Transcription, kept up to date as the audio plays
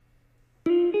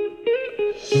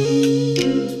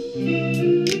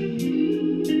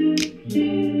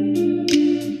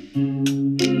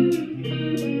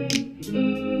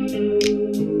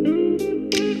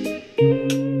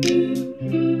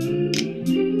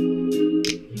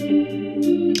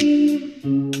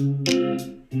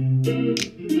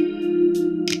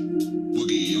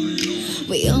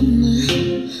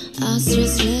위험해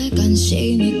아슬아슬해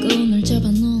간신히 끈을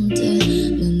잡아놓은데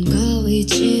눈과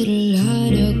위치를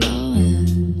하려고 해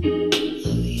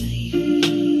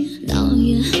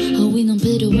너의 허위는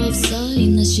필요 없어 이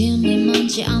내심이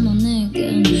많지 않아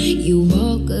내겐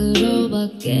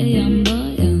유혹으로밖에 안 보여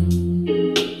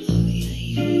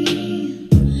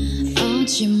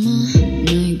오지마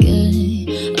내게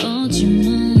오지마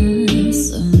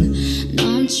손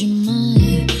넘지마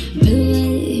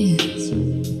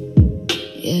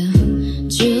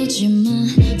주지마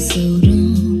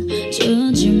소름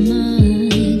주지마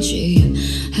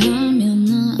취하면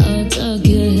나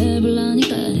어떻게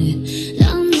해볼라니까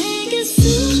난 내게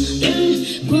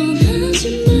술을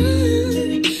권하지만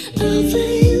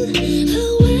avail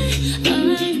away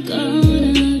할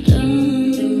거라도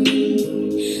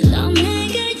난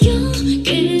내게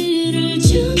용기를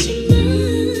주지만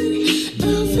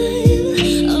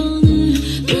avail 오늘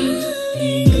밤이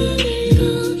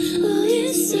걸고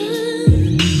있어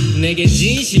내게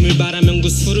진심을 바라면 그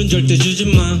술은 절대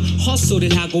주지마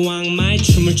헛소리를 하고 악마의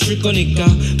춤을 출 거니까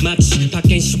마치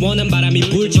밖엔 시원한 바람이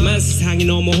불지만 세상이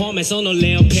너무 험해서 널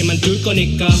내 옆에만 둘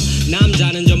거니까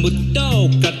남자는 전부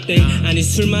똑같대 아니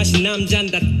술 마신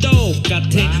남잔 다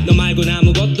똑같아 너 말곤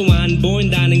아무것도 안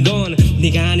보인다는 건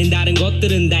네가 아닌 다른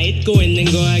것들은 다 잊고 있는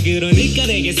거야 그러니까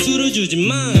내게 술을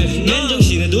주지마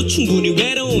맨정신에도 충분히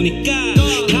외로우니까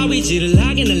가위질을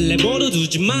하기는 내버려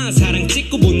두지마 사랑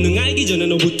찍고 본능 알기 전에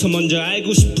너부터 먼저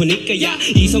알고 싶으니까 야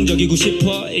이성적이고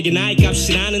싶어 이게 나의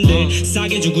값이라는데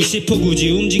싸게 주고 싶어 굳이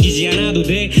움직이지 않아도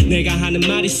돼 내가 하는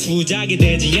말이 수작이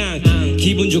되지 않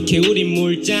기분 좋게 우린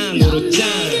물잔으로 짠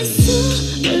내게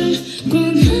술을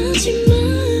권하지만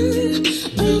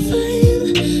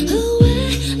avail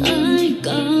away 할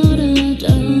거라도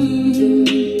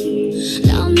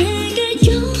난 내게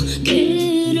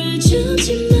용기를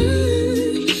주지만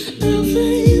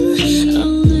avail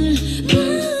오늘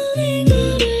밤이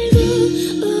걸고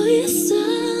있어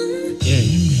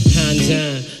한 잔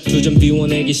두 잔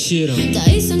비워내기 싫어 더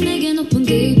이상 내게 높은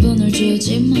기분을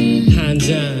주지마 한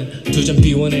잔 두 잔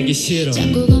비워내기 싫어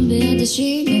자꾸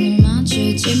건배하듯이 눈을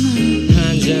맞추지마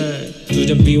한 잔 두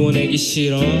잔 비워내기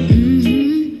싫어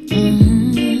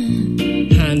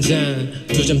한 잔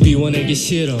두 잔 비워내기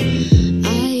싫어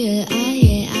아예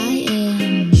아예 아예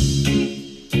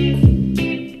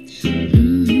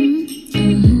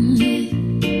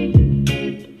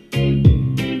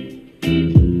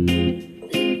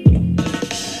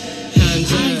한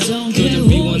잔 두 잔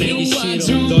비워내기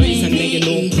싫어 더 이상 내게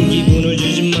높은 기분을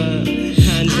주지마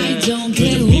한 잔 두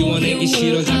잔 비워내기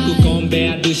싫어 자꾸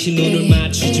건배하듯이 눈을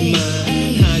맞추지마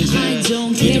한 잔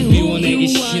두 잔 비워내기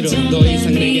싫어 더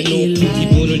이상 내게 높은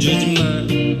기분을 주지마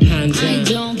한 잔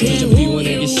두 잔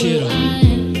비워내기 싫어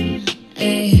한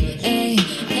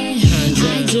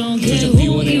잔 두 잔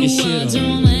비워내기 싫어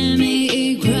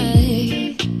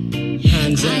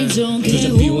한 잔 두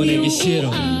잔 비워내기 싫어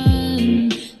한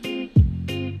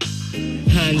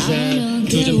잔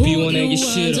두 잔 비워내기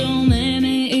싫어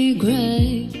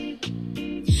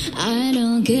I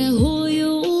don't care who